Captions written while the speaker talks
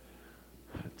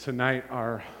Tonight,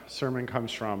 our sermon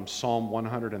comes from Psalm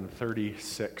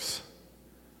 136,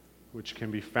 which can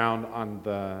be found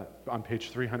on page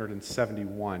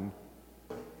 371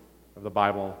 of the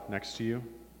Bible next to you.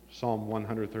 Psalm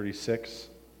 136.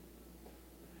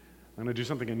 I'm going to do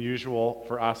something unusual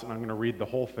for us, and I'm going to read the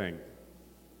whole thing.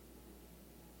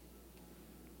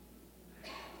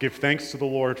 Give thanks to the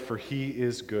Lord, for he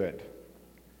is good.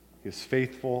 His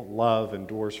faithful love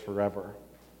endures forever.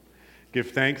 Give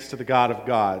thanks to the God of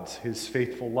gods. His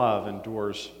faithful love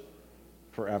endures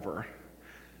forever.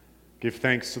 Give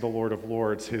thanks to the Lord of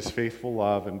lords. His faithful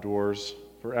love endures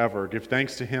forever. Give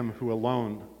thanks to him who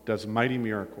alone does mighty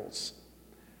miracles.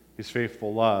 His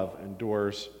faithful love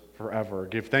endures forever.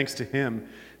 Give thanks to him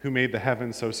who made the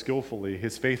heavens so skillfully.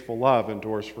 His faithful love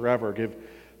endures forever. Give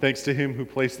thanks to him who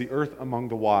placed the earth among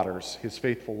the waters. His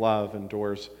faithful love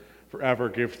endures forever.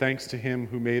 Give thanks to him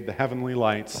who made the heavenly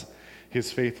lights.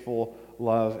 His faithful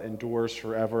love endures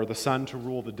forever. The sun to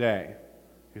rule the day.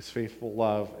 His faithful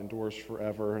love endures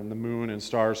forever. And the moon and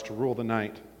stars to rule the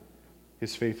night.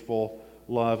 His faithful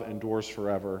love endures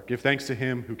forever. Give thanks to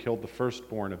him who killed the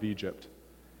firstborn of Egypt.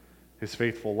 His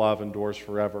faithful love endures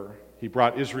forever. He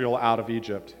brought Israel out of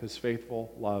Egypt. His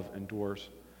faithful love endures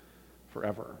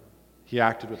forever. He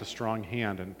acted with a strong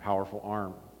hand and powerful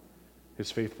arm.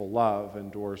 His faithful love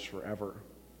endures forever.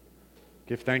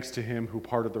 Give thanks to him who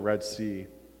parted the Red Sea.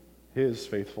 His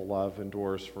faithful love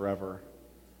endures forever.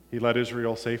 He led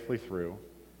Israel safely through.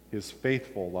 His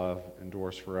faithful love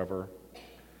endures forever.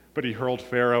 But he hurled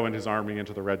Pharaoh and his army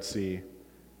into the Red Sea.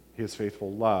 His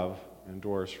faithful love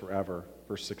endures forever.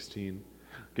 Verse 16.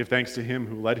 Give thanks to him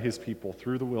who led his people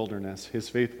through the wilderness. His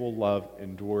faithful love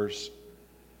endures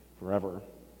forever.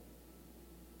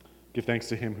 Give thanks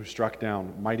to him who struck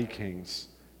down mighty kings.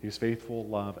 His faithful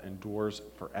love endures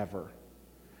forever.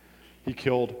 He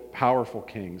killed powerful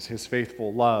kings. His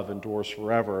faithful love endures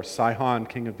forever. Sihon,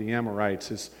 king of the Amorites,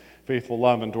 his faithful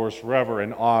love endures forever.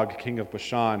 And Og, king of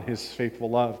Bashan, his faithful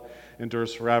love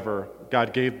endures forever.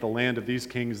 God gave the land of these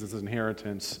kings as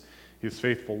inheritance. His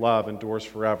faithful love endures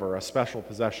forever, a special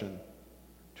possession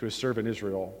to his servant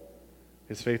Israel.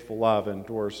 His faithful love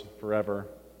endures forever.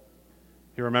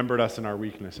 He remembered us in our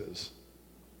weaknesses.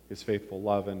 His faithful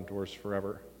love endures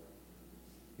forever.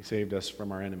 He saved us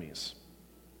from our enemies.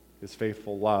 His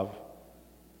faithful love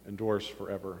endures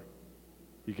forever.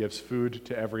 He gives food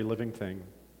to every living thing.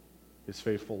 His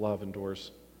faithful love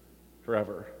endures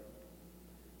forever.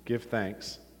 Give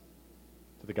thanks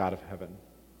to the God of heaven.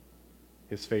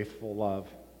 His faithful love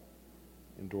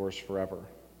endures forever.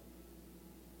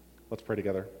 Let's pray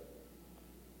together.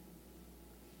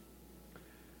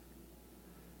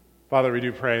 Father, we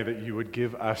do pray that you would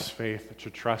give us faith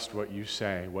to trust what you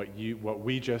say, what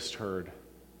we just heard.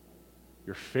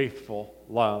 Your faithful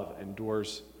love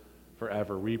endures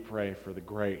forever. We pray for the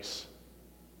grace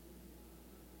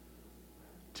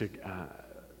to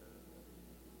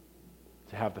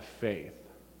have the faith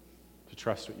to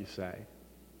trust what you say.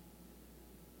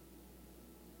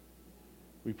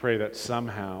 We pray that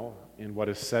somehow in what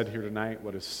is said here tonight,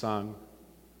 what is sung,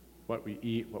 what we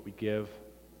eat, what we give,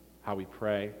 how we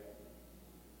pray,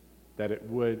 that it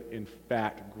would in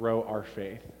fact grow our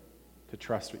faith to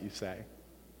trust what you say.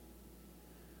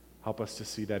 Help us to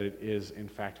see that it is, in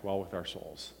fact, well with our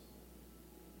souls.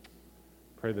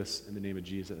 Pray this in the name of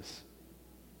Jesus.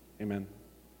 Amen.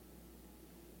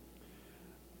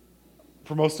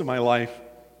 For most of my life,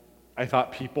 I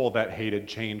thought people that hated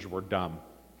change were dumb.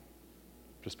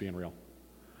 Just being real.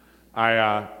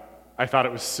 I thought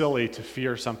it was silly to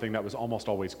fear something that was almost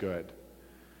always good.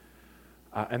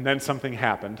 And then something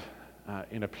happened.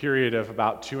 In a period of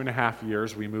about 2.5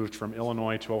 years, we moved from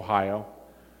Illinois to Ohio.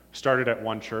 Started at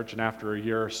one church, and after a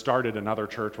year started another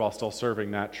church while still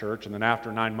serving that church, and then after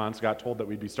 9 months got told that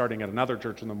we'd be starting at another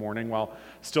church in the morning while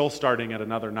still starting at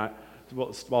another night,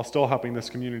 while still helping this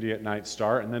community at night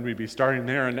start, and then we'd be starting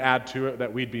there and add to it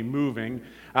that we'd be moving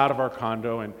out of our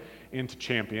condo and into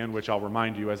Champion, which I'll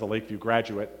remind you as a Lakeview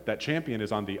graduate, that Champion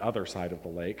is on the other side of the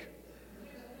lake.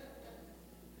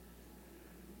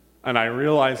 And I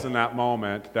realized in that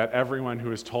moment that everyone who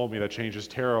has told me that change is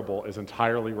terrible is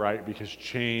entirely right, because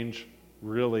change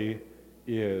really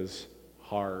is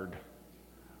hard.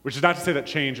 Which is not to say that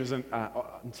change isn't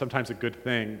sometimes a good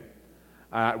thing.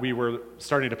 We were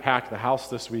starting to pack the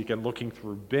house this week and looking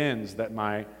through bins that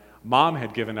my mom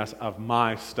had given us of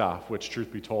my stuff, which,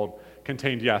 truth be told,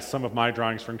 contained, yes, some of my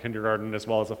drawings from kindergarten as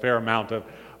well as a fair amount of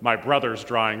my brother's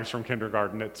drawings from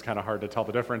kindergarten. It's kind of hard to tell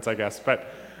the difference, I guess.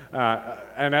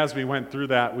 And as we went through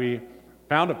that, we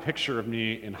found a picture of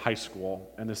me in high school.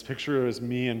 And this picture was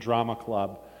me in drama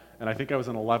club. And I think I was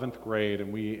in 11th grade.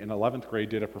 And we, in 11th grade,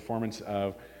 did a performance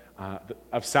of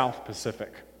of South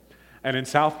Pacific. And in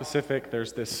South Pacific,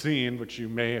 there's this scene, which you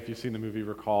may, if you've seen the movie,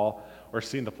 recall, or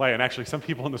seen the play. And actually, some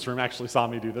people in this room actually saw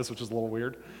me do this, which is a little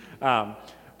weird.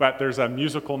 But there's a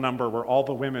musical number where all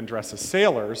the women dress as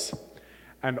sailors,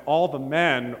 and all the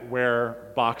men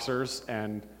wear boxers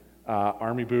and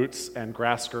army boots and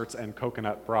grass skirts and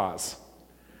coconut bras.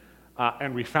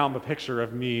 And we found the picture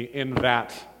of me in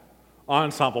that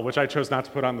ensemble, which I chose not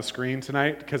to put on the screen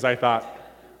tonight because I thought,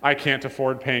 I can't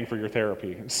afford paying for your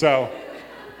therapy. So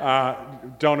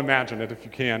don't imagine it if you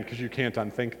can, because you can't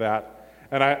unthink that.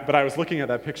 But I was looking at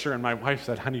that picture, and my wife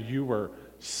said, honey, you were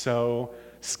so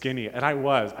skinny. And I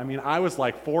was. I was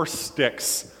like 4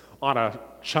 sticks on a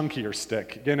chunkier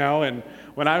stick, And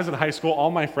when I was in high school, all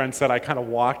my friends said I kind of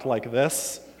walked like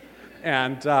this.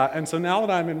 And so now that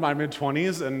I'm in my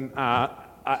mid-20s, and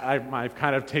I've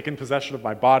kind of taken possession of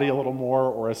my body a little more,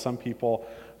 or as some people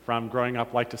from growing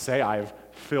up like to say, I've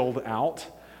filled out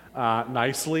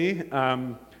nicely.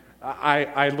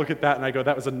 I look at that and I go,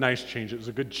 that was a nice change. It was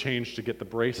a good change to get the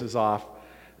braces off.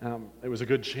 It was a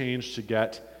good change to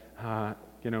get,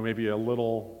 maybe a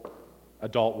little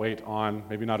adult weight on,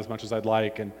 maybe not as much as I'd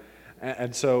like.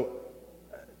 And so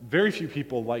very few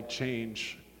people like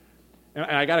change. And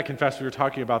I got to confess, we were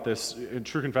talking about this in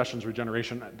True Confessions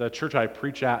Regeneration. The church I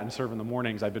preach at and serve in the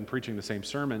mornings, I've been preaching the same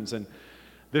sermons. And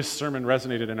this sermon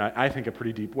resonated in, I think, a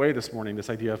pretty deep way this morning, this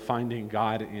idea of finding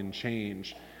God in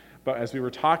change. But as we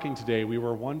were talking today, we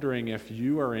were wondering if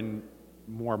you are in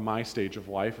more my stage of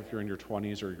life, if you're in your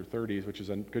 20s or your 30s, which is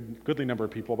a goodly number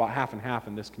of people, about half and half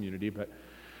in this community. But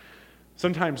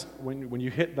sometimes when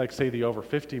you hit, like, say, the over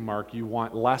 50 mark, you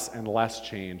want less and less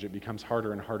change. It becomes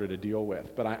harder and harder to deal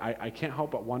with. But I can't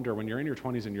help but wonder, when you're in your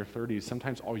 20s and your 30s,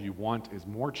 sometimes all you want is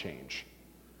more change.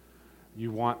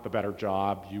 You want the better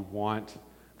job. You want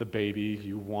the baby.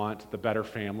 You want the better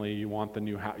family. You want the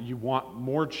new house. You want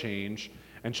more change.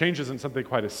 And change isn't something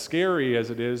quite as scary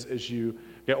as it is as you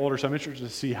get older. So I'm interested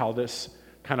to see how this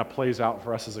kind of plays out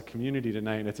for us as a community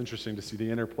tonight. And it's interesting to see the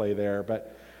interplay there.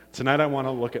 But tonight I want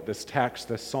to look at this text,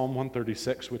 this Psalm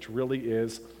 136, which really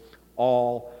is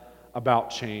all about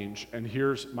change. And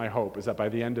here's my hope, is that by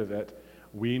the end of it,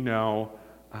 we know,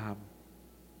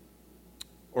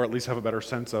 or at least have a better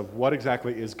sense of, what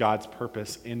exactly is God's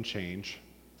purpose in change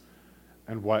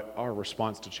and what our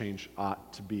response to change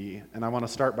ought to be. And I want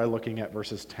to start by looking at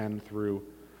verses 10 through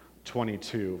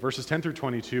 22. Verses 10 through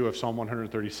 22 of Psalm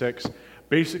 136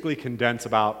 basically condense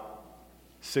about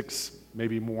 6,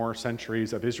 maybe more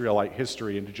centuries of Israelite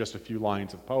history into just a few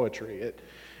lines of poetry.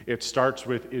 It starts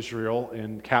with Israel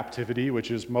in captivity,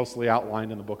 which is mostly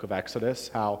outlined in the book of Exodus,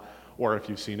 how, or if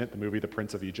you've seen it, the movie The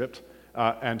Prince of Egypt,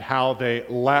 and how they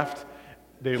left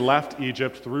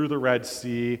Egypt through the Red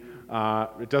Sea.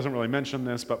 It doesn't really mention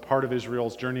this, but part of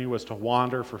Israel's journey was to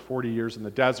wander for 40 years in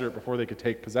the desert before they could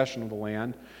take possession of the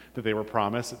land that they were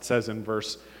promised. It says in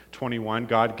verse 21,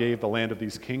 God gave the land of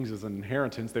these kings as an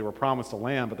inheritance. They were promised a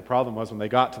land, but the problem was when they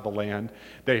got to the land,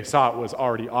 they saw it was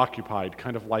already occupied,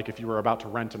 kind of like if you were about to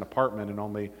rent an apartment and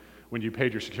only when you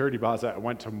paid your security deposit and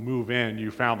went to move in,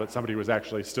 you found that somebody was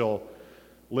actually still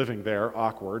living there.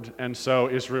 Awkward. And so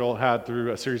Israel had,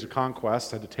 through a series of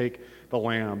conquests, had to take the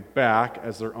land back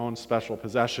as their own special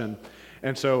possession.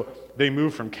 And so they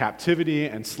moved from captivity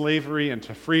and slavery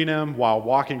into freedom while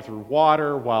walking through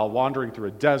water, while wandering through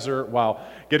a desert, while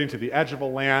getting to the edge of a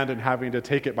land and having to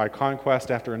take it by conquest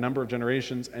after a number of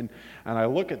generations. And I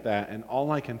look at that, and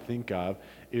all I can think of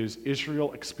is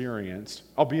Israel experienced,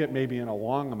 albeit maybe in a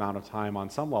long amount of time on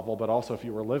some level, but also if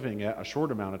you were living it a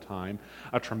short amount of time,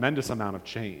 a tremendous amount of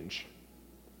change.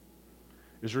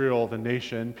 Israel, the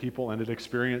nation, people, and it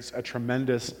experienced a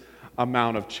tremendous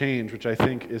amount of change, which I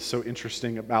think is so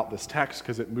interesting about this text,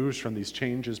 because it moves from these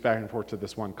changes back and forth to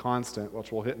this one constant,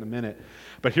 which we'll hit in a minute.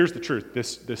 But here's the truth.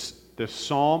 This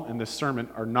psalm and this sermon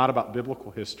are not about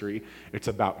biblical history. It's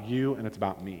about you and it's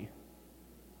about me.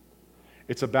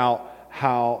 It's about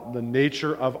how the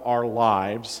nature of our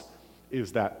lives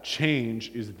is that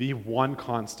change is the one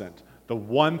constant. The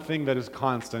one thing that is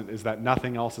constant is that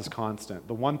nothing else is constant.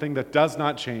 The one thing that does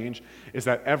not change is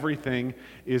that everything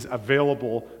is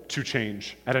available to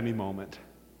change at any moment.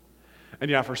 And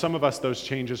yeah, for some of us, those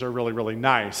changes are really, really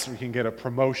nice. We can get a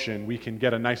promotion. We can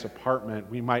get a nice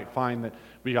apartment. We might find that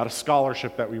we got a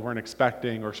scholarship that we weren't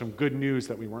expecting or some good news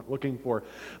that we weren't looking for.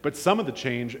 But some of the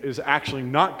change is actually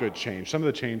not good change. Some of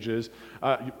the change is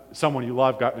someone you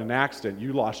love got in an accident.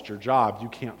 You lost your job. You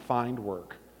can't find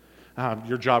work.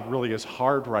 Your job really is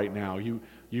hard right now.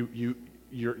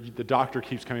 The doctor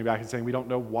keeps coming back and saying, we don't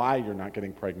know why you're not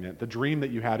getting pregnant. The dream that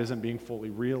you had isn't being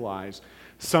fully realized.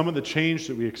 Some of the change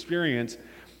that we experience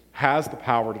has the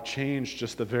power to change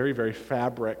just the very, very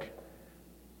fabric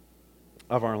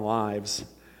of our lives.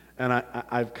 And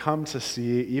I've come to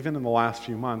see, even in the last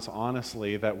few months,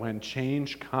 honestly, that when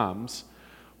change comes,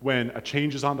 when a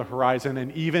change is on the horizon,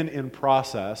 and even in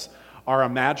process, our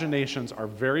imaginations are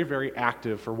very, very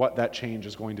active for what that change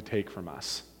is going to take from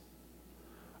us.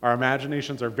 Our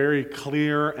imaginations are very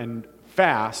clear and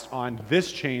fast on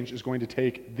this change is going to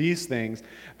take these things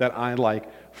that I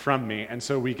like from me. And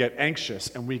so we get anxious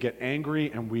and we get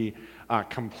angry and we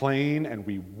complain and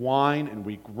we whine and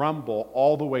we grumble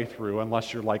all the way through.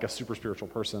 Unless you're like a super spiritual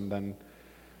person, then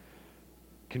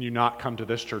can you not come to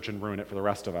this church and ruin it for the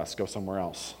rest of us? Go somewhere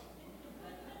else.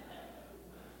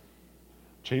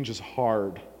 Change is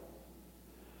hard.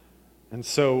 And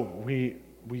so we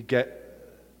get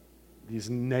these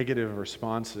negative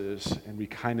responses, and we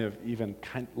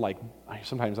I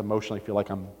sometimes emotionally feel like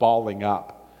I'm balling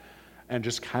up and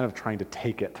just kind of trying to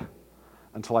take it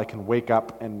until I can wake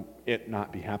up and it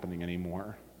not be happening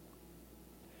anymore.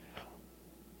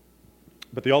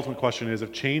 But the ultimate question is,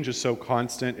 if change is so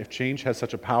constant, if change has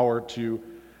such a power to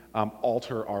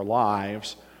alter our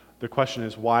lives, the question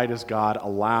is, why does God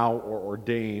allow or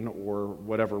ordain, or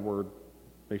whatever word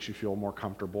makes you feel more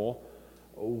comfortable,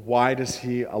 why does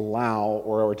he allow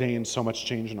or ordain so much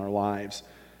change in our lives?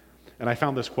 And I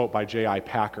found this quote by J.I.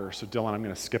 Packer. So Dylan, I'm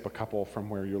going to skip a couple from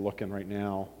where you're looking right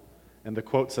now. And the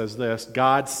quote says this: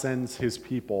 God sends his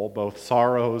people both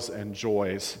sorrows and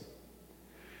joys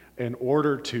in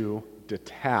order to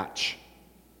detach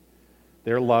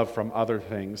their love from other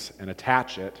things and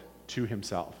attach it to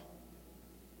himself.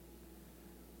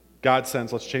 God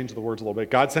sends, let's change the words a little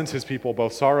bit. God sends his people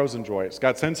both sorrows and joys.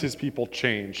 God sends his people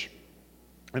change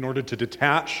in order to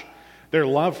detach their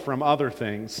love from other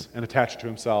things and attach it to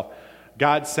himself.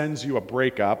 God sends you a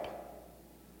breakup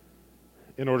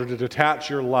in order to detach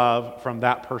your love from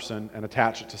that person and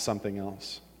attach it to something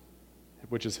else,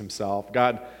 which is himself.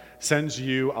 God sends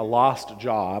you a lost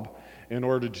job in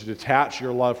order to detach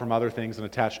your love from other things and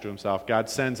attach it to himself. God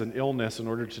sends an illness in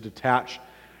order to detach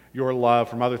your love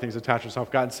from other things and attach to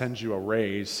himself. God sends you a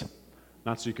raise,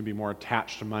 not so you can be more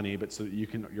attached to money, but so that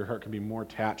your heart can be more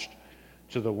attached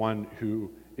to the one who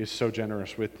is so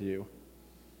generous with you.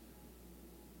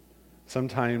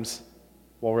 Sometimes,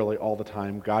 well, really all the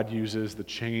time, God uses the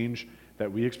change that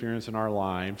we experience in our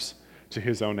lives to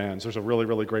his own ends. There's a really,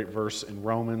 really great verse in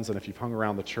Romans, and if you've hung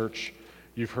around the church,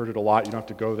 you've heard it a lot. You don't have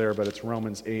to go there, but it's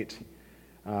Romans 8,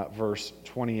 verse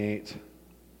 28.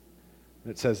 And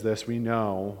it says this: we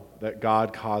know that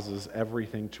God causes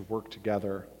everything to work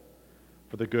together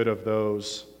for the good of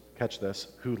those, catch this,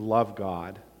 who love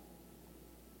God.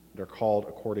 They're called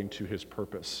according to his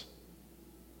purpose.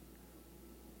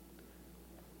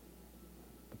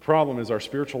 The problem is our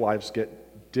spiritual lives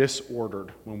get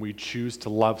disordered when we choose to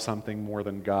love something more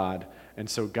than God. And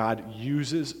so God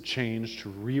uses change to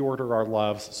reorder our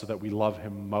loves so that we love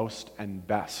him most and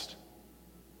best.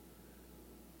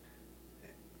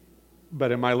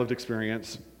 But in my lived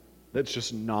experience, that's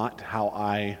just not how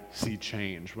I see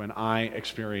change. When I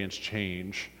experience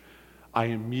change, I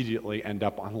immediately end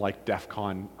up on like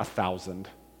DEFCON 1,000.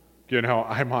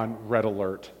 I'm on red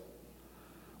alert.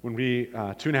 When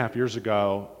 2.5 years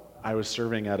ago, I was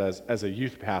serving as a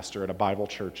youth pastor at a Bible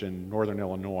church in northern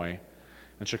Illinois,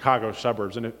 in Chicago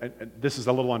suburbs. And this is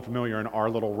a little unfamiliar in our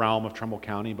little realm of Trumbull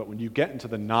County, but when you get into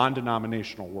the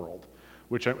non-denominational world,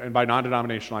 and by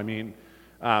non-denominational I mean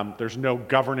there's no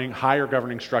higher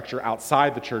governing structure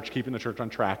outside the church, keeping the church on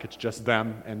track. It's just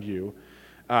them and you.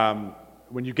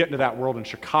 When you get into that world in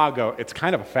Chicago, it's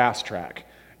kind of a fast track.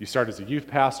 You start as a youth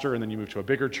pastor, and then you move to a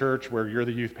bigger church where you're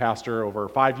the youth pastor over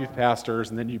 5 youth pastors,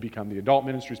 and then you become the adult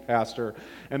ministries pastor,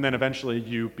 and then eventually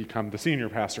you become the senior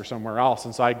pastor somewhere else.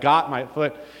 And so I got my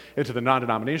foot into the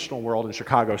non-denominational world in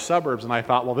Chicago suburbs, and I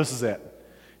thought, well, this is it.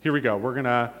 Here we go. We're going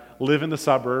to live in the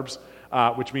suburbs,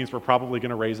 which means we're probably going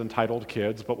to raise entitled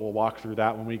kids, but we'll walk through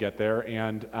that when we get there.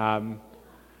 And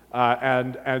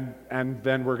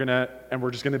then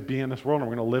we're just gonna be in this world, and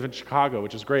we're gonna live in Chicago,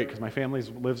 which is great because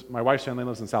my wife's family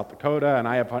lives in South Dakota, and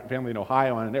I have family in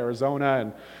Ohio and in Arizona,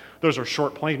 and those are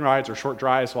short plane rides or short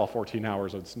drives. Well, 14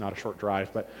 hours, it's not a short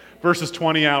drive, but versus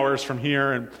 20 hours from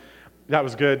here, and that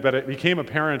was good. But it became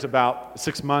apparent about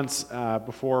 6 months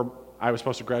before I was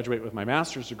supposed to graduate with my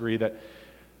master's degree that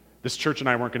this church and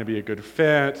I weren't going to be a good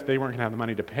fit. They weren't going to have the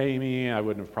money to pay me. I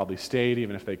wouldn't have probably stayed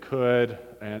even if they could,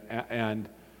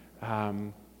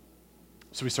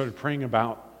 so we started praying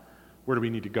about where do we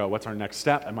need to go? What's our next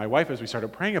step? And my wife, as we started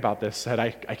praying about this, said,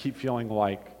 I keep feeling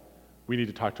like we need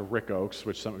to talk to Rick Oakes,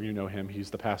 which some of you know him. He's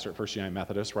the pastor at First United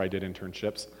Methodist where I did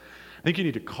internships. I think you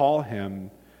need to call him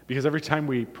Because every time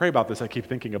we pray about this, I keep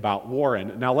thinking about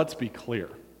Warren. Now, let's be clear.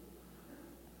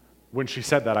 When she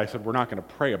said that, I said, we're not going to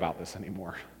pray about this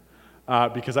anymore.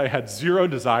 Because I had zero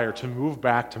desire to move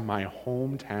back to my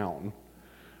hometown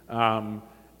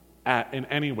in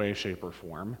any way, shape, or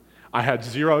form. I had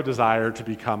zero desire to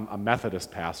become a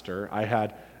Methodist pastor. I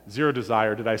had zero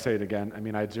desire, did I say it again? I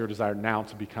mean, I had zero desire now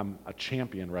to become a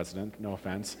Champion resident, no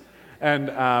offense. And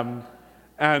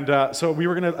so we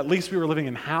were going to, at least we were living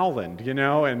in Howland, you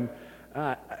know, and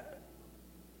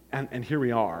here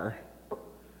we are.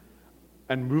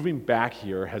 And moving back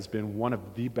here has been one of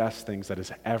the best things that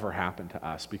has ever happened to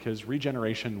us, because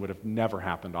regeneration would have never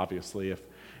happened, obviously,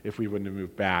 if we wouldn't have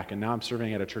moved back. And now I'm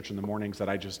serving at a church in the mornings that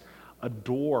I just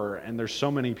adore, and there's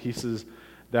so many pieces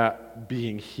that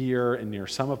being here and near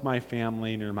some of my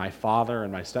family, near my father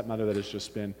and my stepmother, that has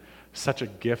just been such a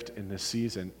gift in this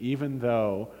season, even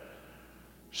though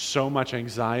so much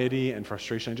anxiety and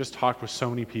frustration. I just talked with so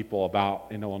many people about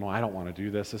in Illinois, I don't want to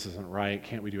do this isn't right,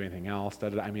 can't we do anything else?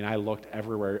 I mean, I looked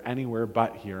everywhere, anywhere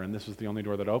but here, and this was the only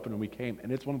door that opened, and we came,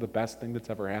 and it's one of the best things that's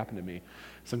ever happened to me.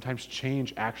 Sometimes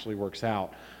change actually works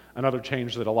out. Another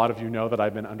change that a lot of you know that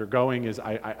I've been undergoing is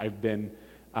I've been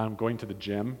going to the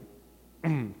gym.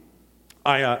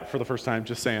 For the first time,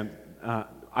 just saying,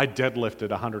 I deadlifted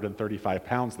 135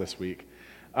 pounds this week,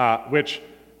 which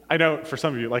I know for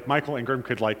some of you, like Michael Ingram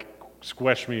could like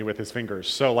squish me with his fingers,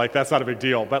 so like that's not a big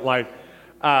deal, but like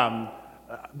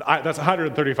that's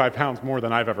 135 pounds more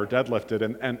than I've ever deadlifted,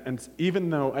 and even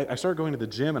though I started going to the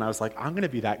gym and I was like, I'm going to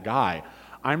be that guy.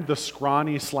 I'm the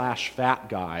scrawny/fat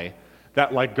guy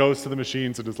that like goes to the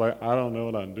machines and is like, I don't know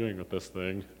what I'm doing with this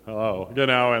thing. Hello, you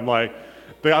know, and like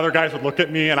the other guys would look at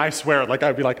me and I swear, like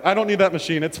I'd be like, I don't need that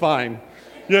machine, it's fine.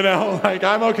 You know, like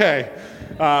I'm okay.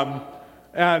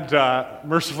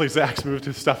 Mercifully, Zach's moved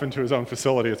his stuff into his own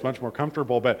facility. It's much more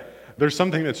comfortable, but there's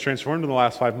something that's transformed in the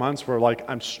last 5 months where like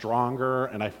I'm stronger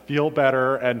and I feel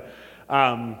better, and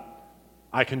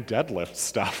I can deadlift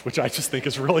stuff, which I just think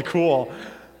is really cool.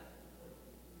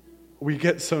 We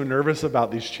get so nervous about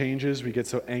these changes. We get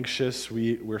so anxious.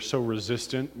 We're so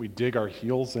resistant. We dig our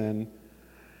heels in.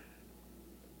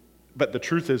 But the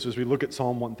truth is, as we look at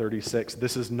Psalm 136,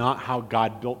 this is not how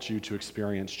God built you to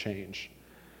experience change.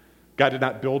 God did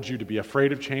not build you to be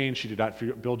afraid of change. He did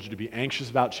not build you to be anxious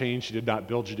about change. He did not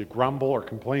build you to grumble or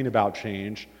complain about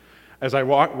change. As I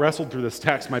wrestled through this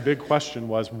text, my big question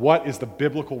was, what is the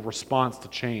biblical response to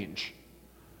change?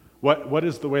 What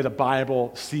is the way the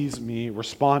Bible sees me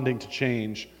responding to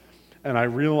change? And I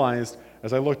realized,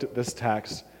 as I looked at this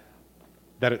text,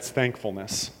 that it's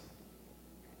thankfulness.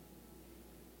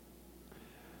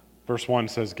 Verse 1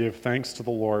 says, give thanks to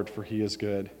the Lord, for he is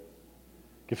good.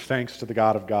 Give thanks to the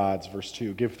God of gods. Verse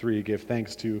 2. Give 3. Give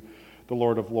thanks to the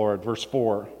Lord of lords. Verse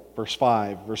 4. Verse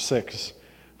 5. Verse 6.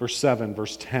 Verse 7.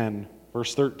 Verse 10.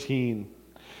 Verse 13.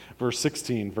 Verse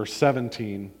 16. Verse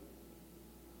 17.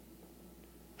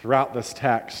 Throughout this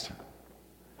text,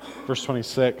 verse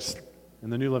 26, in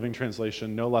the New Living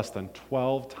Translation, no less than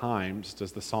 12 times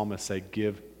does the psalmist say,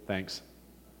 give thanks.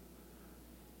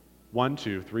 1,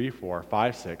 2, 3, 4,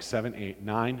 5, 6, 7, 8,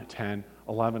 9, 10,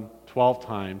 11, 12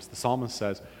 times, the psalmist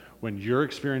says, when you're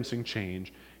experiencing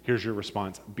change, here's your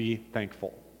response. Be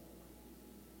thankful.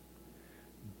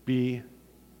 Be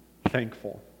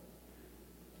thankful.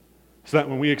 So that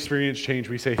when we experience change,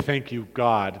 we say, thank you,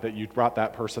 God, that you brought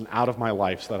that person out of my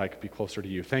life so that I could be closer to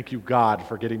you. Thank you, God,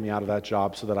 for getting me out of that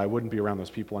job so that I wouldn't be around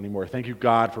those people anymore. Thank you,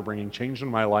 God, for bringing change in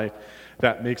my life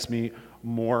that makes me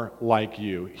more like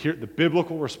you. Here, the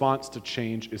biblical response to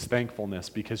change is thankfulness,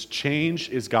 because change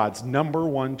is God's number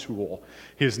one tool,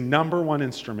 his number one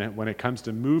instrument when it comes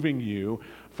to moving you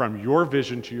from your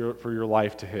vision for your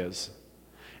life to his.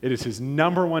 It is his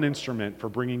number one instrument for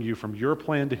bringing you from your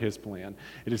plan to his plan.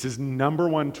 It is his number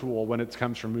one tool when it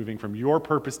comes from moving from your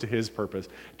purpose to his purpose.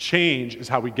 Change is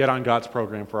how we get on God's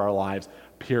program for our lives,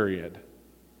 period.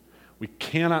 We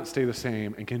cannot stay the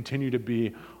same and continue to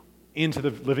be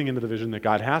living into the vision that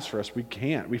God has for us. We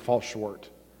can't. We fall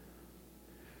short.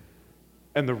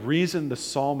 And the reason the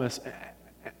psalmist,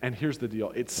 and here's the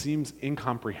deal, it seems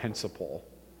incomprehensible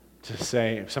to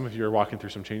say, if some of you are walking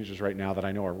through some changes right now that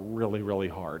I know are really, really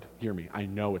hard. Hear me, I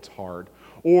know it's hard.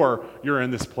 Or you're in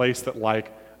this place that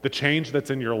like the change that's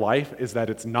in your life is that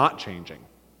it's not changing,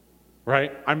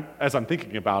 right? As I'm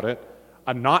thinking about it,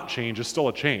 a not change is still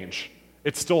a change.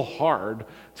 It's still hard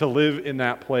to live in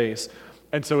that place.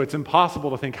 And so it's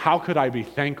impossible to think, how could I be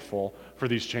thankful for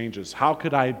these changes? How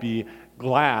could I be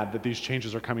glad that these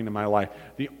changes are coming to my life?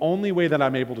 The only way that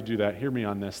I'm able to do that, hear me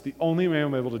on this, the only way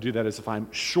I'm able to do that is if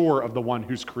I'm sure of the one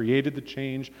who's created the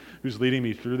change, who's leading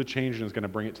me through the change and is going to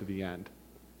bring it to the end.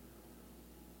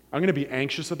 I'm going to be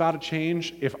anxious about a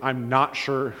change if I'm not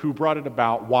sure who brought it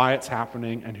about, why it's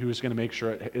happening, and who's going to make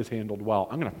sure it is handled well.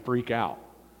 I'm going to freak out.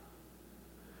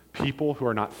 People who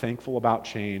are not thankful about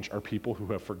change are people who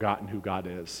have forgotten who God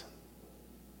is.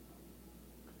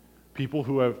 People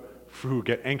who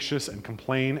get anxious and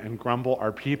complain and grumble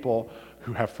are people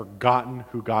who have forgotten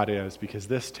who God is, because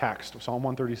this text, Psalm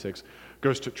 136,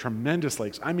 goes to tremendous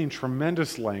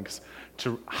lengths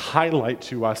to highlight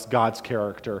to us God's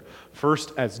character.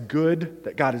 First, as good,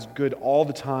 that God is good all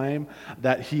the time,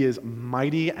 that he is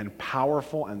mighty and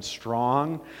powerful and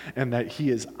strong, and that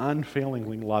he is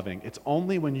unfailingly loving. It's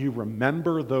only when you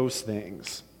remember those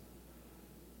things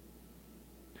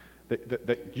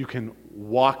that you can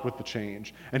walk with the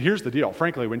change. And here's the deal.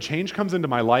 Frankly, when change comes into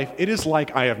my life, it is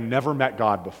like I have never met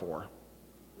God before.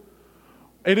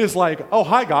 It is like, oh,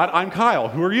 hi, God, I'm Kyle.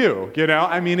 Who are you? You know,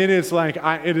 I mean, it is like,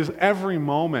 it is every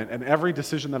moment and every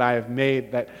decision that I have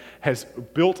made that has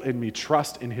built in me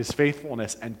trust in his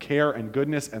faithfulness and care and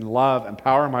goodness and love and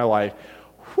power in my life,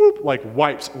 like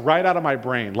wipes right out of my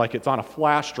brain, like it's on a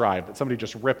flash drive that somebody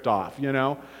just ripped off, you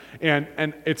know?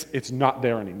 And it's not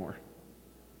there anymore.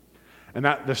 And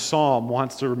that the psalm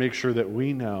wants to make sure that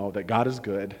we know that God is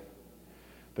good,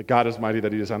 that God is mighty,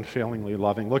 that he is unfailingly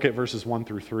loving. Look at verses 1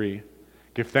 through 3.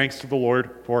 Give thanks to the Lord,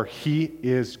 for he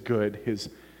is good. His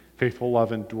faithful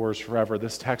love endures forever.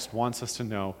 This text wants us to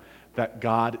know that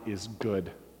God is good.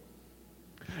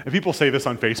 And people say this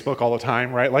on Facebook all the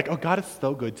time, right? Like, oh, God is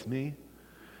so good to me.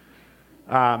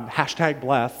 Hashtag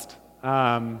blessed.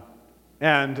 But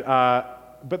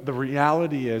the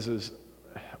reality is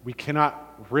we cannot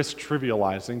risk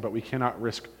trivializing, but we cannot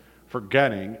risk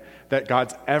forgetting that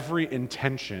God's every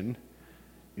intention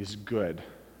is good.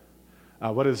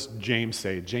 What does James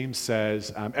say? James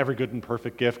says, every good and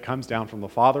perfect gift comes down from the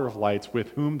Father of lights, with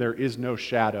whom there is no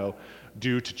shadow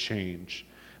due to change.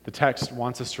 The text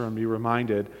wants us to be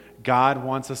reminded, God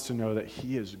wants us to know that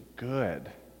he is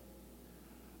good.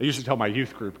 I used to tell my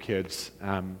youth group kids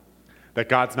that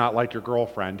God's not like your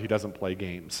girlfriend. He doesn't play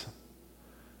games.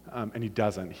 And he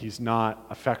doesn't. He's not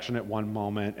affectionate one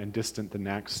moment and distant the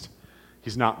next.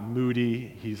 He's not moody.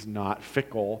 He's not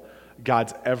fickle.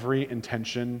 God's every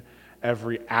intention,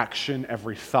 every action,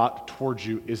 every thought towards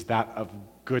you is that of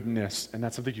goodness, and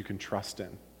that's something you can trust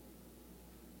in.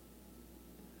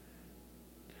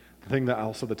 The thing that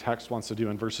also the text wants to do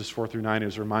in verses 4 through 9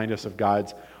 is remind us of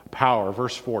God's power.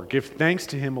 Verse 4, give thanks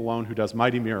to him alone who does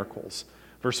mighty miracles.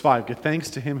 Verse 5, give thanks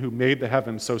to him who made the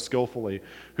heavens so skillfully,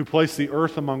 who placed the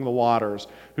earth among the waters,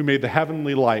 who made the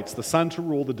heavenly lights, the sun to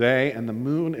rule the day, and the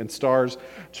moon and stars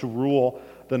to rule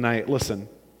the night. Listen,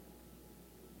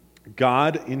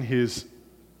 God in his,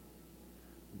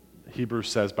 Hebrews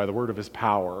says, by the word of his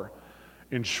power,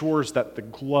 ensures that the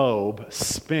globe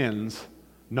spins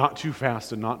not too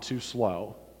fast and not too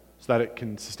slow so that it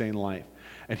can sustain life.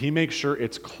 And he makes sure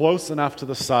it's close enough to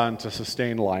the sun to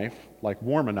sustain life, like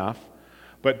warm enough,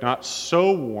 but not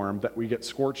so warm that we get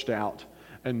scorched out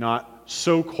and not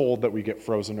so cold that we get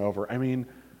frozen over. I mean,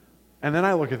 and then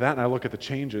I look at that and I look at the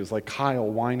changes, like Kyle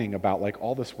whining about like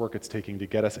all this work it's taking to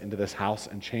get us into this house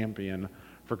and Champion,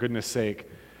 for goodness sake.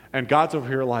 And God's over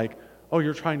here like, oh,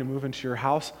 you're trying to move into your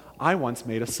house? I once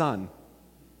made a son.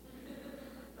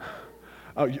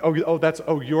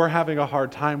 You're having a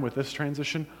hard time with this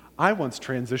transition? I once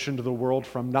transitioned the world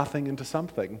from nothing into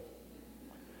something.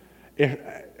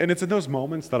 And it's in those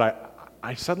moments that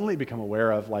I suddenly become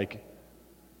aware of like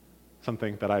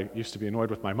something that I used to be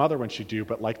annoyed with my mother when she'd do,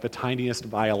 but like the tiniest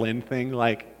violin thing,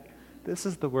 like this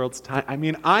is the world's tiny. I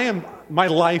mean, my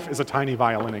life is a tiny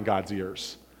violin in God's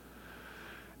ears.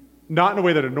 Not in a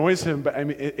way that annoys him, but I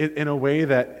mean, in a way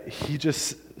that he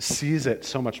just sees it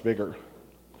so much bigger.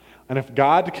 And if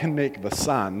God can make the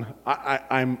sun,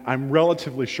 I'm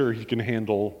relatively sure he can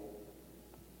handle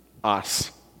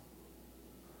us.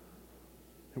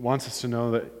 It wants us to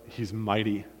know that he's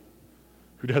mighty,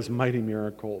 who does mighty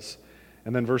miracles.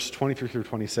 And then verse 23 through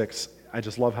 26, I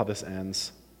just love how this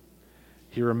ends.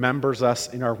 He remembers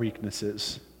us in our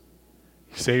weaknesses.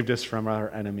 He saved us from our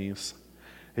enemies.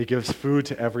 He gives food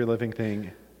to every living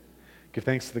thing. Give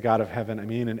thanks to the God of heaven. I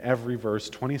mean, in every verse,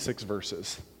 26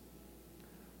 verses,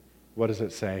 what does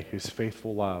it say? His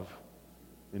faithful love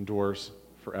endures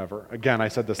forever. Again, I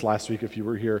said this last week if you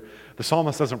were here. The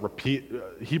psalmist doesn't repeat,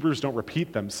 Hebrews don't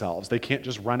repeat themselves. They can't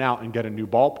just run out and get a new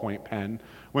ballpoint pen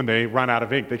when they run out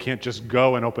of ink. They can't just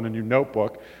go and open a new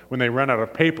notebook when they run out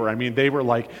of paper. I mean, they were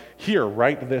like, here,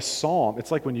 write this psalm. It's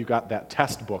like when you got that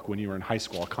test book when you were in high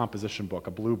school, a composition book,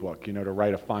 a blue book, to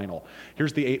write a final.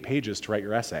 Here's the 8 pages to write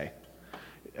your essay.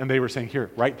 And they were saying,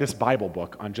 here, write this Bible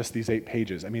book on just these 8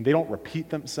 pages. I mean, they don't repeat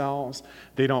themselves.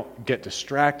 They don't get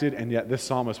distracted. And yet this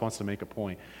psalmist wants to make a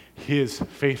point. His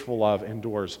faithful love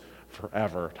endures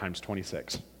forever, times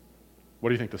 26. What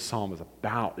do you think the psalm is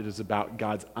about? It is about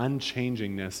God's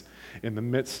unchangingness in the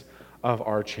midst of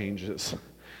our changes.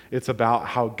 It's about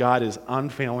how God is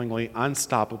unfailingly,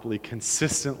 unstoppably,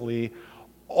 consistently,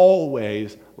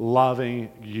 always loving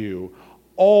you.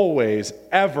 Always,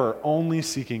 ever, only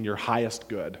seeking your highest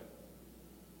good.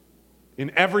 In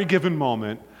every given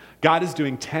moment, God is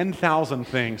doing 10,000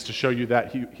 things to show you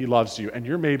that he loves you, and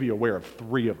you're maybe aware of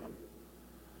 3 of them.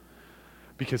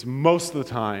 Because most of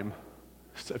the time,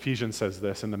 Ephesians says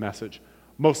this in the Message,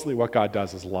 mostly what God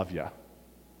does is love you.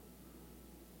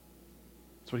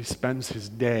 That's what he spends his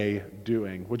day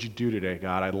doing. What'd you do today,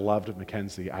 God? I loved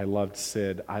Mackenzie. I loved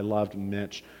Sid. I loved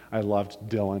Mitch. I loved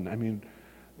Dylan. I mean,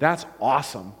 that's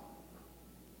awesome.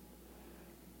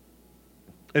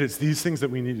 And it's these things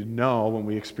that we need to know when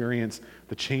we experience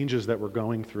the changes that we're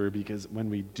going through, because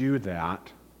when we do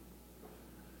that,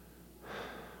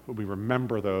 when we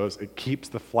remember those, it keeps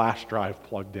the flash drive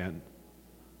plugged in.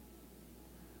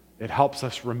 It helps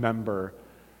us remember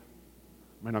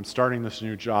when I'm starting this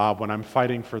new job, when I'm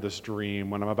fighting for this dream,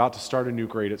 when I'm about to start a new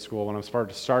grade at school, when I'm about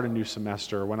to start a new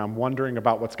semester, when I'm wondering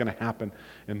about what's going to happen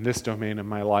in this domain of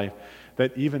my life,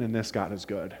 that even in this, God is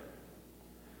good.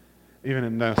 Even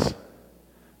in this,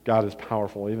 God is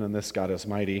powerful. Even in this, God is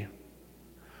mighty.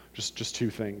 Just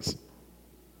 2 things.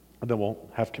 And then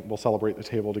we'll celebrate the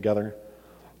table together.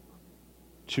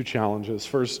 2 challenges.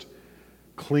 First,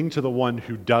 cling to the one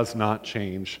who does not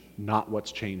change, not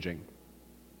what's changing.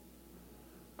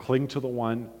 Cling to the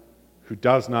one who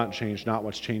does not change, not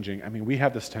what's changing. I mean, we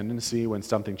have this tendency when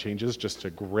something changes just to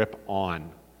grip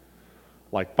on.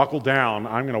 Like, buckle down,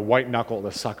 I'm going to white knuckle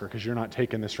this sucker because you're not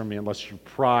taking this from me unless you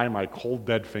pry my cold,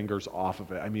 dead fingers off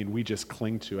of it. I mean, we just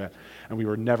cling to it. And we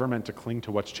were never meant to cling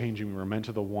to what's changing. We were meant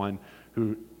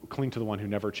to cling to the one who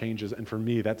never changes. And for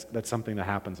me, that's something that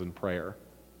happens in prayer.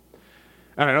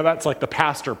 And I know that's like the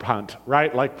pastor punt,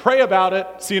 right? Like, pray about it,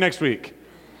 see you next week.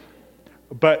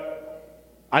 But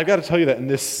I've got to tell you that in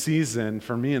this season,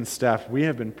 for me and Steph, we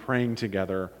have been praying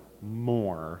together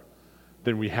more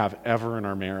than we have ever in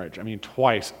our marriage. I mean,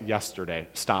 twice yesterday,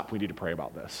 stop, we need to pray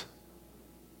about this.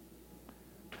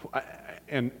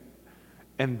 And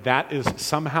that is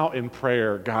somehow in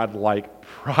prayer, God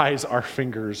pries our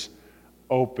fingers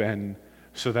open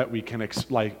so that we can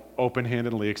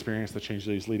open-handedly experience the change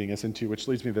that he's leading us into, which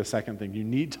leads me to the second thing. You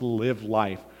need to live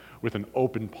life with an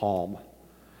open palm.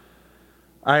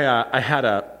 I had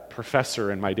a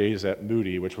professor in my days at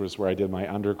Moody, which was where I did my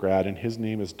undergrad, and his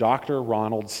name is Dr.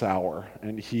 Ronald Sauer,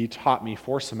 and he taught me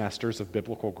 4 semesters of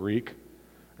biblical Greek.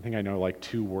 I think I know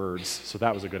 2 words, so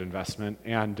that was a good investment.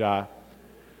 And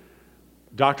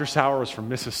Dr. Sauer was from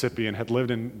Mississippi and had lived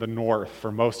in the North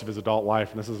for most of his adult life,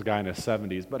 and this is a guy in his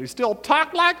 70s, but he still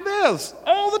talked like this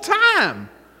all the time.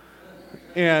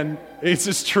 And it's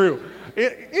just true.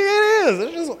 It is.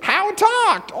 It's just how he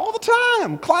talked all the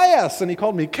time. Class. And he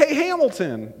called me K.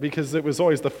 Hamilton because it was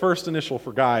always the first initial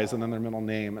for guys and then their middle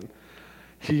name. And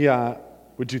he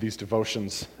would do these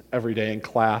devotions every day in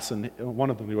class. And one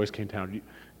of them, he always came down,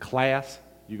 class,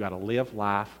 you got to live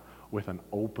life with an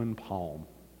open palm.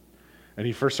 And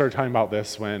he first started talking about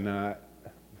this when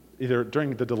either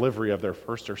during the delivery of their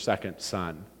first or second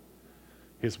son,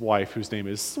 his wife, whose name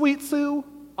is Sweet Sue,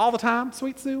 all the time,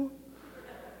 Sweet Sue.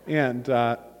 And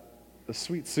the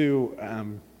Sweet Sue,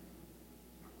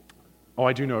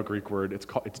 I do know a Greek word. It's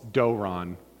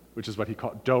doron, which is what he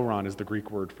called. Doron is the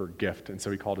Greek word for gift, and so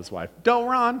he called his wife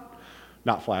Doron.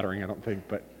 Not flattering, I don't think,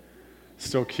 but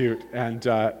still cute. And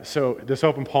so this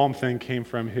open palm thing came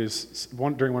from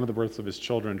during one of the births of his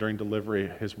children, during delivery,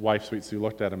 his wife, Sweet Sue,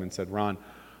 looked at him and said, Ron,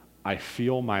 I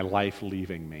feel my life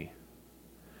leaving me.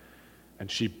 And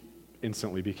she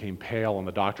instantly became pale, and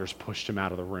the doctors pushed him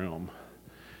out of the room.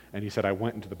 And he said, I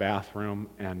went into the bathroom,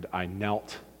 and I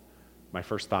knelt. My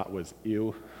first thought was,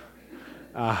 ew.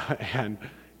 And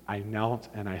I knelt,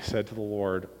 and I said to the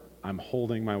Lord, I'm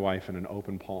holding my wife in an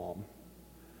open palm.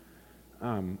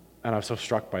 And I was so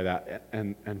struck by that.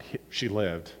 And she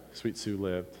lived. Sweet Sue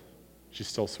lived. She's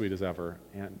still sweet as ever.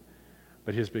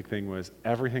 But his big thing was,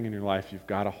 everything in your life you've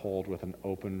got to hold with an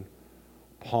open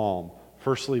palm.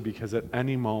 Firstly, because at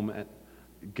any moment,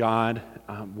 God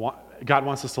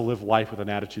wants us to live life with an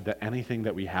attitude that anything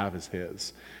that we have is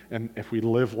his. And if we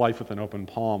live life with an open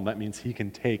palm, that means he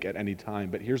can take at any time.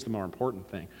 But here's the more important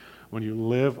thing. When you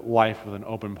live life with an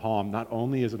open palm, not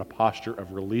only is it a posture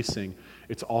of releasing,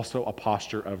 it's also a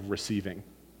posture of receiving.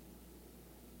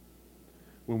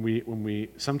 when we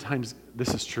sometimes,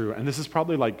 this is true, and this is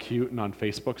probably like cute and on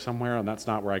Facebook somewhere, and that's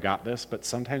not where I got this, but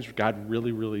sometimes God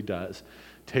really, really does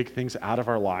take things out of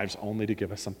our lives only to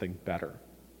give us something better.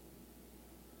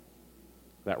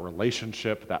 That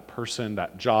relationship, that person,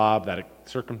 that job, that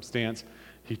circumstance,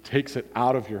 he takes it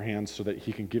out of your hands so that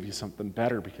he can give you something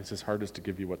better, because his heart is to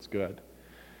give you what's good.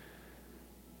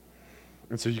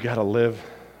 And so you got to live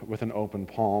with an open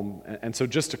palm. And so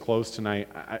just to close tonight,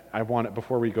 I want it,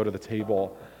 before we go to the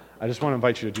table, I just want to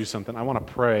invite you to do something. I want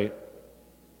to pray.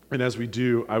 And as we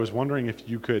do, I was wondering if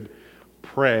you could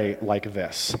pray like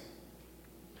this.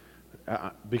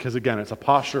 Because again, it's a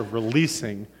posture of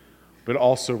releasing, but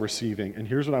also receiving. And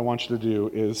here's what I want you to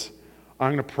do is,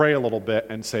 I'm going to pray a little bit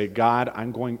and say, God,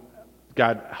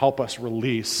 help us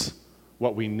release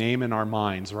what we name in our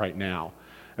minds right now.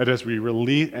 And as we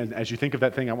release, and as you think of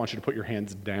that thing, I want you to put your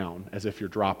hands down as if you're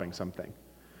dropping something.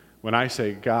 When I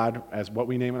say, God, as what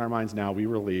we name in our minds now, we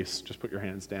release, just put your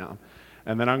hands down.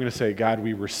 And then I'm going to say, God,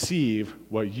 we receive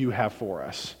what you have for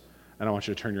us. And I want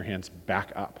you to turn your hands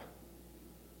back up.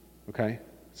 Okay?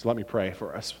 So let me pray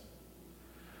for us.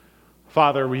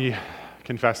 Father, we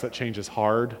confess that change is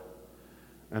hard,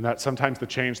 and that sometimes the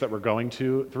change that we're going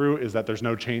through is that there's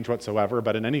no change whatsoever.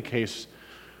 But in any case,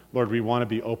 Lord, we want to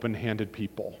be open-handed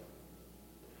people.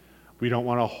 We don't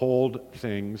want to hold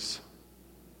things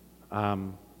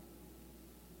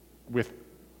with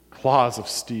claws of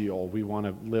steel. We want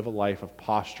to live a life of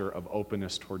posture of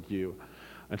openness toward you.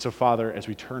 And so, Father, as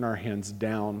we turn our hands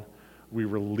down, we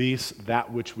release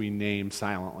that which we name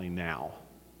silently now.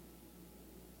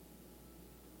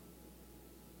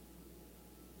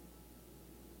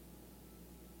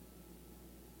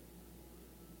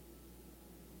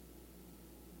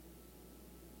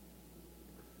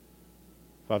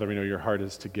 Father, we know your heart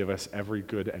is to give us every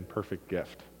good and perfect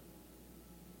gift.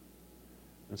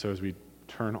 And so as we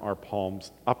turn our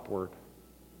palms upward,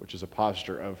 which is a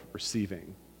posture of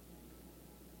receiving,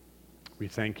 we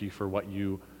thank you for what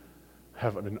you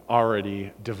have been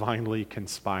already divinely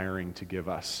conspiring to give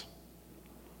us.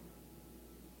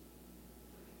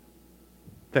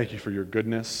 Thank you for your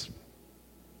goodness,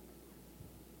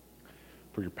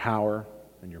 for your power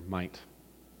and your might,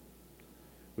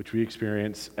 which we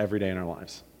experience every day in our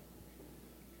lives.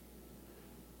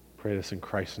 Pray this in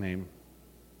Christ's name.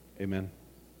 Amen.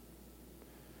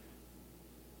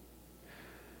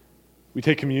 We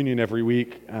take communion every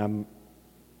week,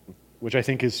 which I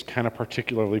think is kind of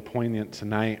particularly poignant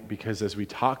tonight, because as we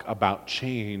talk about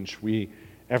change, we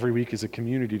every week as a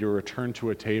community to return to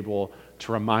a table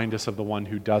to remind us of the one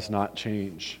who does not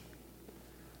change.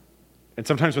 And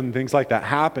sometimes when things like that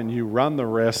happen, you run the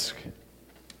risk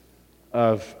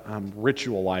of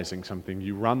ritualizing something.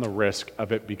 You run the risk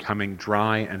of it becoming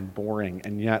dry and boring.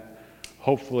 And yet,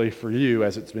 hopefully for you,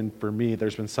 as it's been for me,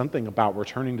 there's been something about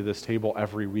returning to this table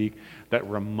every week that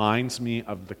reminds me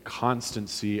of the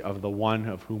constancy of the one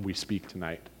of whom we speak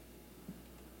tonight.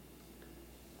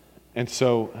 And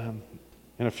so,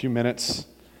 in a few minutes,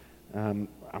 I'm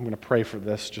going to pray for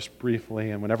this just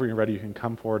briefly. And whenever you're ready, you can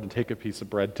come forward and take a piece of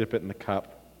bread, dip it in the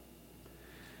cup.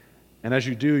 And as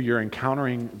you do, you're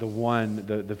encountering the one,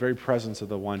 the very presence of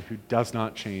the one who does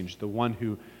not change, the one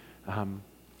who,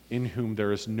 in whom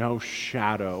there is no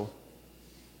shadow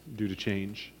due to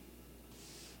change.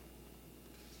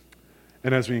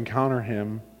 And as we encounter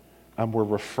him, we're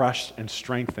refreshed and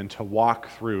strengthened to walk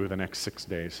through the next 6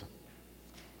 days.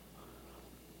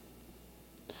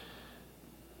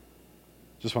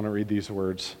 Just want to read these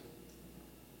words.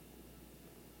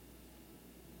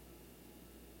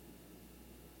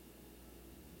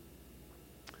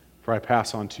 For I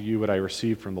pass on to you what I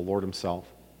received from the Lord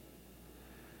himself.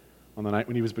 On the night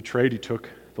when he was betrayed,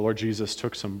 the Lord Jesus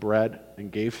took some bread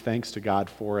and gave thanks to God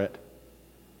for it.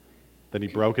 Then he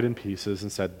broke it in pieces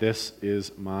and said, "This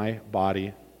is my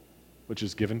body, which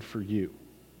is given for you.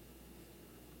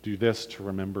 Do this to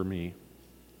remember me."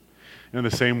 In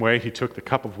the same way, he took the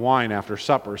cup of wine after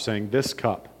supper, saying, "This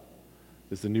cup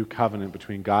is the new covenant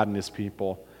between God and his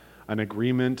people, an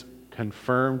agreement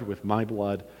confirmed with my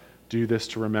blood. Do this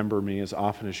to remember me as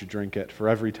often as you drink it. For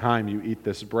every time you eat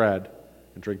this bread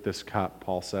and drink this cup,"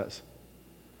 Paul says,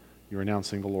 "you're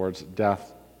announcing the Lord's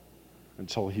death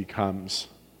until he comes."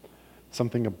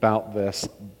 Something about this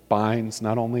binds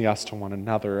not only us to one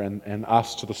another and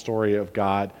us to the story of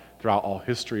God throughout all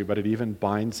history, but it even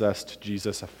binds us to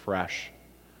Jesus afresh,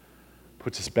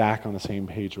 puts us back on the same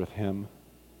page with him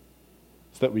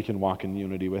so that we can walk in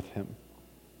unity with him.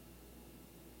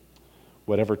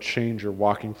 Whatever change you're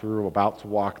walking through, about to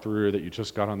walk through, that you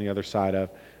just got on the other side of,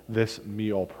 this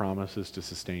meal promises to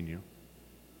sustain you.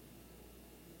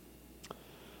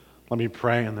 Let me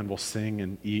pray, and then we'll sing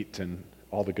and eat and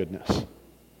all the goodness.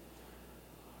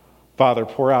 Father,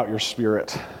 pour out your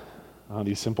Spirit on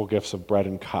these simple gifts of bread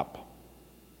and cup,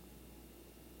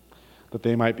 that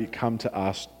they might become to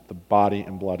us the body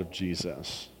and blood of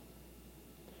Jesus,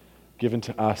 given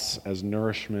to us as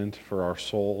nourishment for our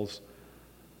souls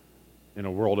in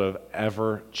a world of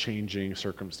ever-changing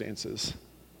circumstances.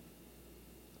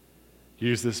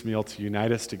 Use this meal to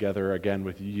unite us together again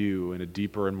with you in a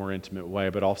deeper and more intimate way,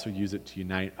 but also use it to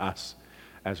unite us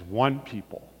as one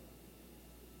people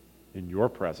in your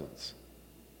presence,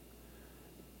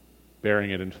 bearing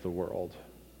it into the world.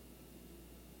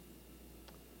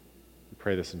 We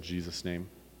pray this in Jesus' name.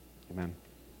 Amen.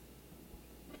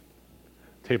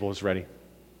 Table is ready.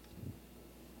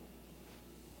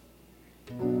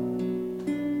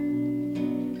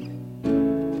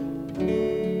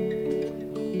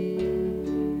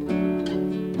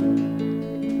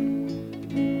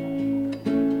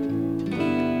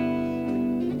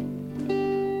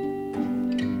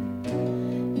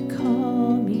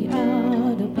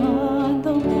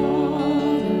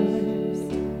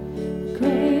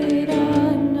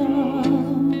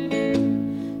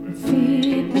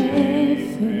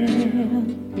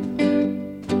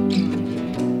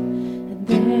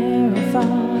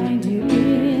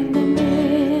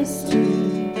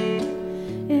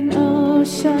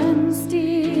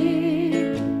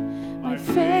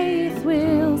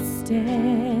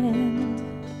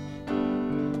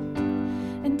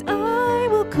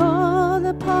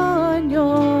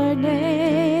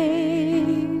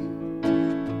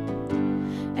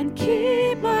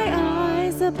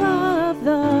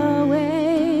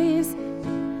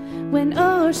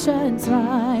 Oceans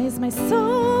rise, my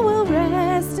soul will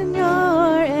rest in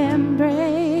your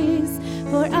embrace,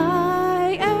 for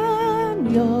I am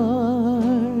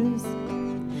yours,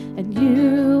 and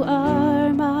you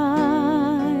are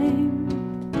mine.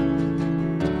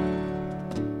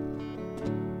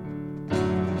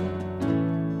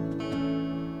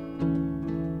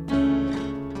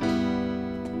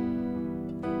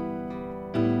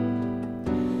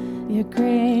 Your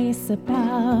grace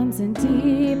abounds in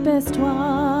deepest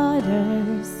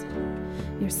waters.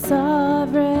 Your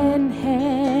sovereign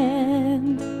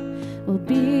hand will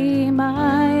be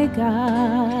my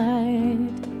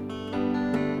guide.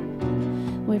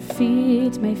 Where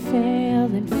feet may fail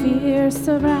and fear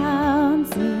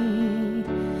surrounds me,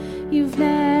 you've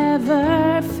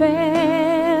never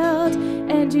failed,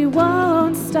 and you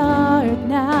won't start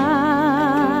now.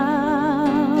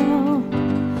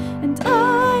 And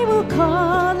I will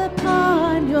call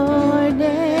upon your name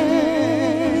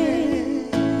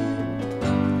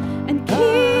and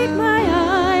keep my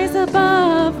eyes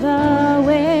above the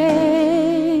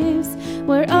waves.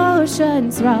 Where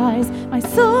oceans rise, my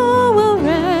soul will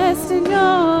rest in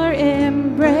your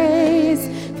embrace,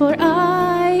 for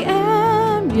I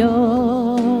am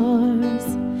yours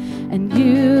and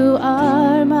you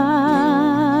are mine.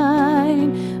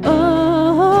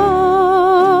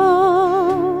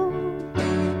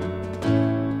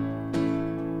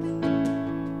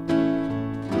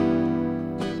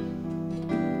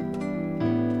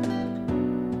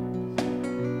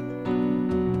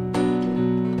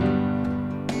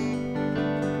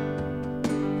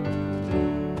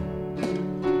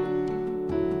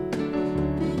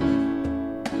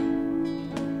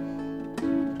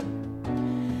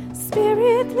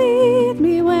 Spirit, lead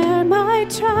me where my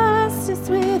trust is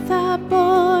without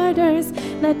borders.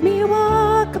 Let me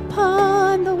walk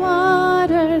upon the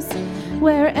waters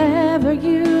wherever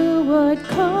you would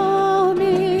call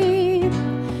me.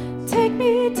 Take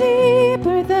me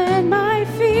deeper than my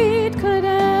feet could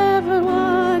ever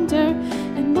wander,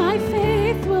 and my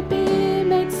faith will be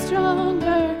made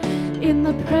stronger in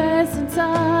the presence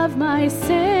of my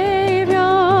Savior.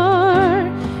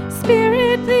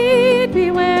 Spirit, lead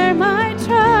me where my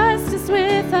trust is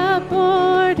without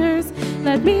borders.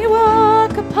 Let me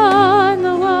walk upon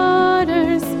the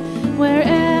waters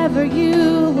wherever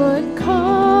you would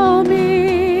call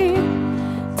me.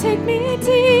 Take me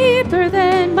deeper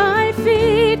than my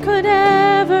feet could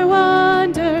ever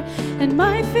wander, and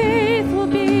my faith will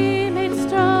be made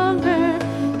stronger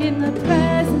in the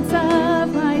presence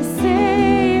of my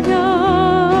Savior.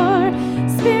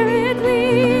 Spirit,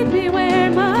 lead me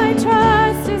where my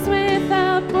trust is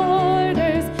without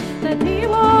borders. Let me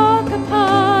walk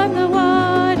upon the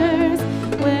waters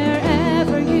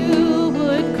wherever you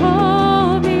would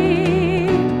call me.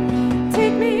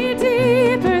 Take me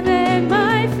deeper than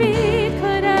my feet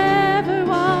could ever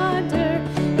wander,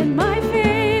 and my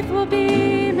faith will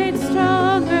be made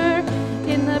stronger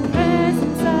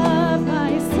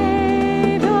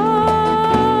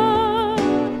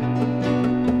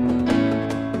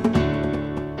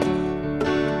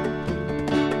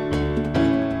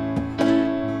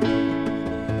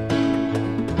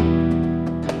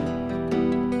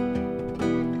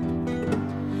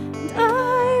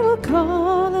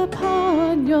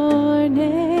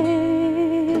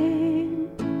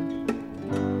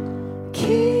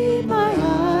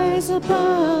rise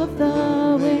above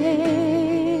the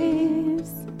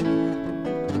waves.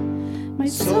 My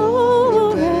soul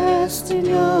will rest in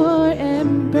your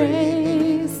embrace.